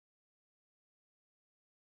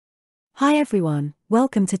Hi everyone,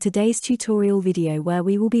 welcome to today's tutorial video where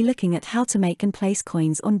we will be looking at how to make and place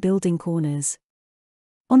coins on building corners.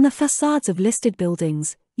 On the facades of listed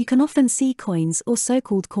buildings, you can often see coins or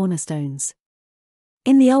so-called cornerstones.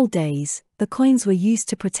 In the old days, the coins were used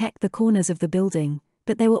to protect the corners of the building,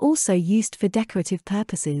 but they were also used for decorative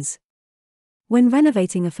purposes. When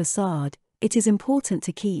renovating a facade, it is important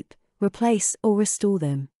to keep, replace or restore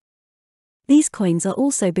them. These coins are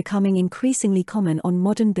also becoming increasingly common on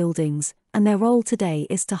modern buildings, and their role today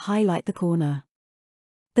is to highlight the corner.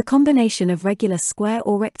 The combination of regular square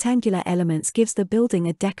or rectangular elements gives the building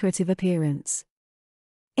a decorative appearance.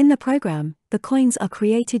 In the program, the coins are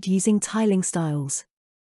created using tiling styles.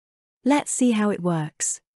 Let's see how it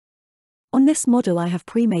works. On this model I have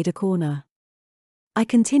pre-made a corner. I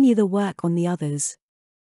continue the work on the others.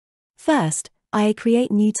 First, I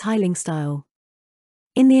create new tiling style.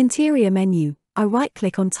 In the interior menu, I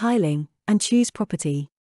right-click on Tiling, and choose Property.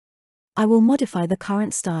 I will modify the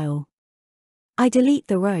current style. I delete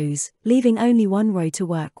the rows, leaving only one row to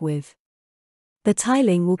work with. The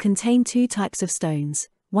tiling will contain two types of stones,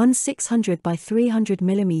 one 600 by 300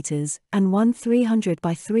 mm and one 300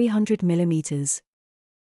 by 300 mm.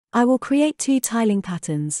 I will create two tiling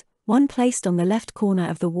patterns, one placed on the left corner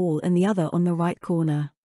of the wall and the other on the right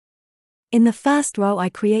corner. In the first row I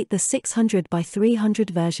create the 600 by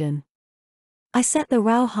 300 version. I set the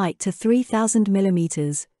row height to 3000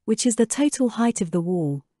 mm, which is the total height of the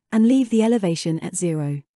wall, and leave the elevation at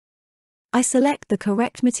 0. I select the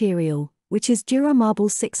correct material, which is Dura Marble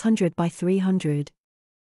 600 by 300.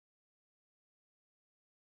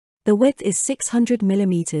 The width is 600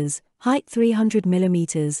 mm, height 300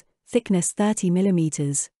 mm, thickness 30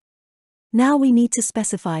 mm. Now we need to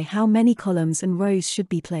specify how many columns and rows should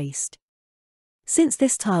be placed. Since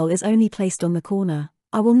this tile is only placed on the corner,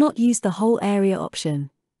 I will not use the whole area option,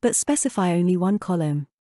 but specify only one column.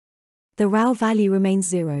 The row value remains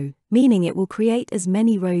 0, meaning it will create as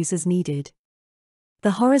many rows as needed.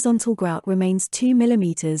 The horizontal grout remains 2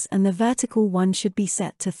 mm and the vertical one should be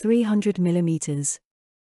set to 300 mm.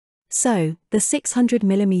 So, the 600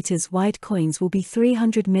 mm wide coins will be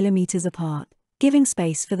 300 mm apart, giving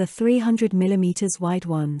space for the 300 mm wide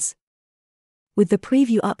ones. With the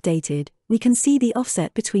preview updated, we can see the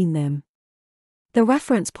offset between them. The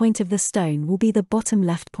reference point of the stone will be the bottom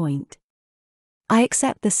left point. I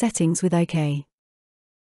accept the settings with OK.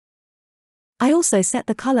 I also set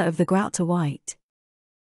the color of the grout to white.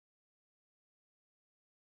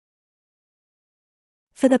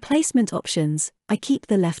 For the placement options, I keep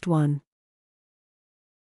the left one.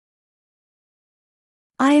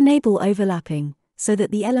 I enable overlapping, so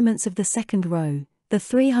that the elements of the second row, the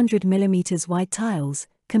 300 mm wide tiles,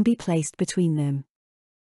 can be placed between them.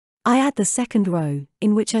 I add the second row,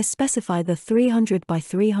 in which I specify the 300 by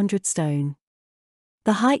 300 stone.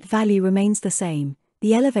 The height value remains the same,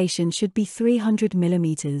 the elevation should be 300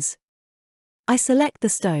 mm. I select the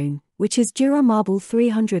stone, which is Dura Marble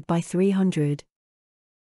 300 by 300.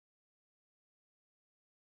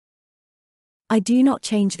 I do not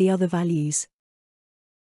change the other values.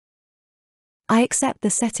 I accept the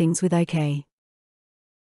settings with OK.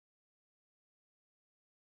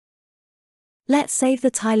 Let's save the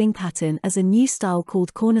tiling pattern as a new style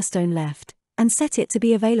called Cornerstone Left, and set it to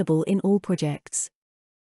be available in all projects.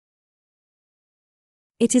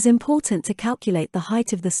 It is important to calculate the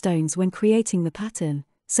height of the stones when creating the pattern,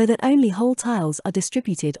 so that only whole tiles are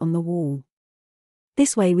distributed on the wall.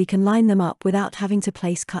 This way we can line them up without having to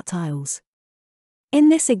place cut tiles. In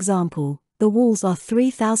this example, the walls are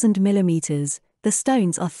 3000 mm, the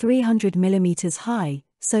stones are 300 mm high,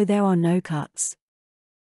 so there are no cuts.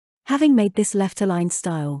 Having made this left-aligned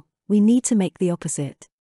style, we need to make the opposite.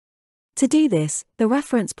 To do this, the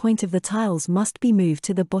reference point of the tiles must be moved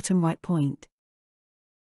to the bottom right point.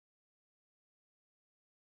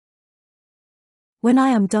 When I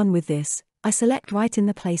am done with this, I select right in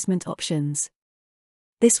the placement options.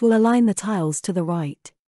 This will align the tiles to the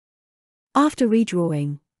right. After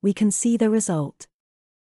redrawing, we can see the result.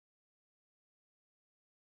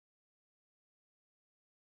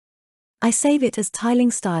 I save it as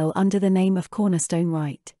tiling style under the name of Cornerstone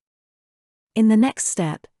Right. In the next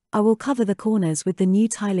step, I will cover the corners with the new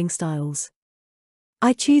tiling styles.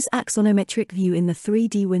 I choose axonometric view in the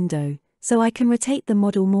 3D window, so I can rotate the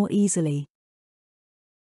model more easily.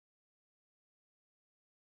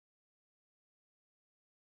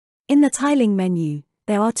 In the tiling menu,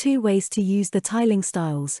 there are two ways to use the tiling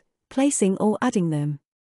styles, placing or adding them.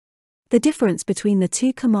 The difference between the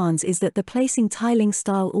two commands is that the placing tiling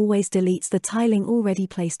style always deletes the tiling already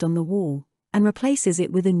placed on the wall, and replaces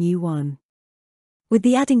it with a new one. With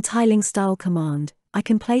the adding tiling style command, I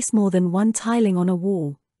can place more than one tiling on a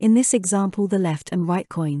wall, in this example the left and right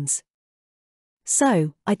coins.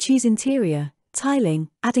 So, I choose interior, tiling,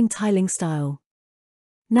 adding tiling style.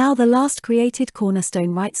 Now the last created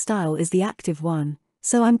cornerstone right style is the active one,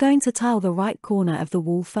 so I'm going to tile the right corner of the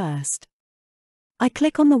wall first. I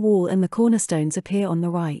click on the wall and the cornerstones appear on the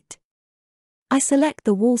right. I select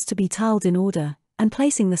the walls to be tiled in order, and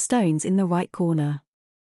placing the stones in the right corner.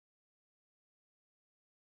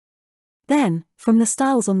 Then, from the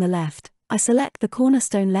styles on the left, I select the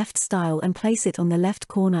cornerstone left style and place it on the left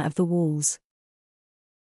corner of the walls.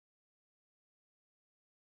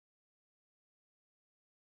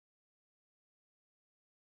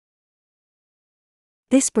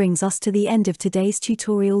 This brings us to the end of today's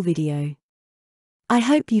tutorial video. I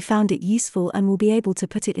hope you found it useful and will be able to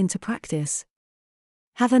put it into practice.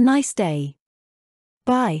 Have a nice day.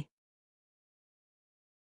 Bye.